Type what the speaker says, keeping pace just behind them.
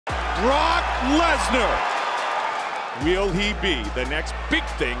Brock Lesnar. Will he be the next big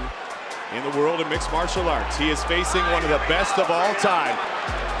thing in the world of mixed martial arts? He is facing one of the best of all time.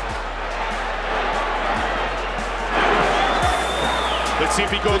 Let's see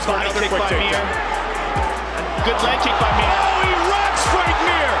if he goes for another quick takedown. Good leg kick by Mir. Oh, he rocks Frank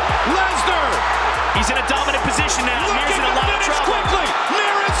Mir. Lesnar. He's in a dominant position now. Mir's in a lot of trouble. Quickly.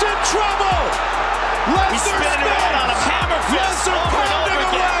 Mir is in trouble. Lesnar He's spinning around on a hammer fist over and over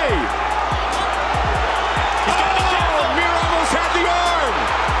again. He's got to be careful. Mir almost had the arm.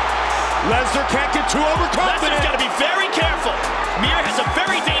 Lesnar can't get too overconfident. Lesnar's got to be very careful. Mir has a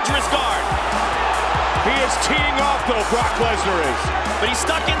very dangerous guard. He is teeing off, though, Brock Lesnar is. But he's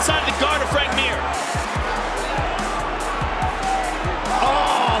stuck inside the guard of Frank Mir.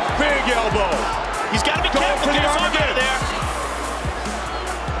 Oh, big elbow. He's got to be careful. Get his arm out of there.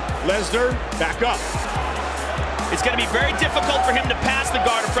 Lesnar, back up. It's going to be very difficult for him to pass the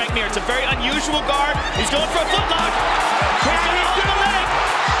guard of Frank Mir. It's a very unusual guard. He's going for a footlock. Can he do it?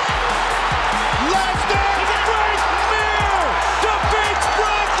 Lesnar, Frank Mir defeats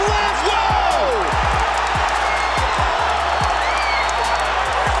Brock Lesnar.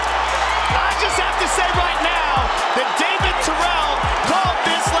 I just have to say right now that David Terrell called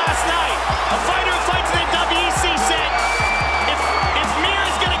this last night. A fighter who fights in the WEC said, if Mir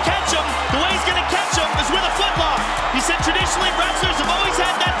is going to catch him, the way he's going to catch him is with a footlock. He said traditionally wrestlers have always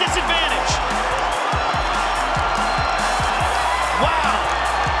had that disadvantage. Wow.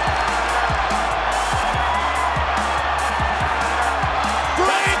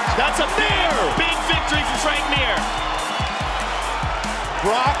 That's a big victory for Frank Mir.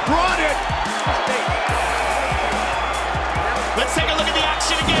 Brock brought it. Let's take a look at the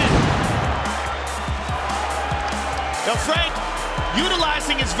action again. Now Frank,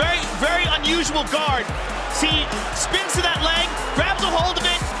 utilizing his very unusual guard. See, spins to that leg, grabs a hold of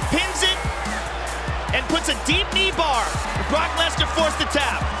it, pins it, and puts a deep knee bar. Brock Lesnar forced the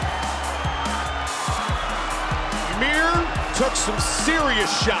tap. Mir took some serious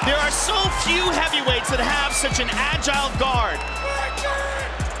shots. There are so few heavyweights that have such an agile guard.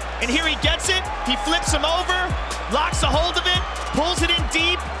 And here he gets it, he flips him over, locks a hold of it, pulls it in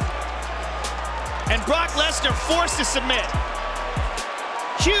deep, and Brock Lesnar forced to submit.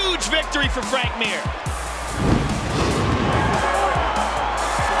 Huge victory for Frank Mir.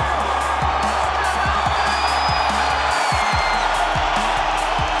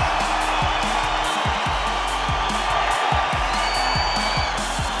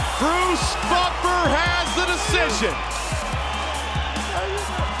 Bruce Buffer has the decision.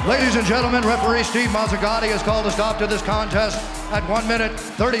 Ladies and gentlemen, referee Steve Mazzagatti has called a stop to this contest at 1 minute,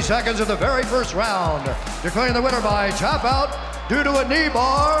 30 seconds of the very first round. Declaring the winner by tap out due to a knee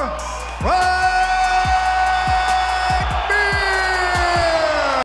bar, Frank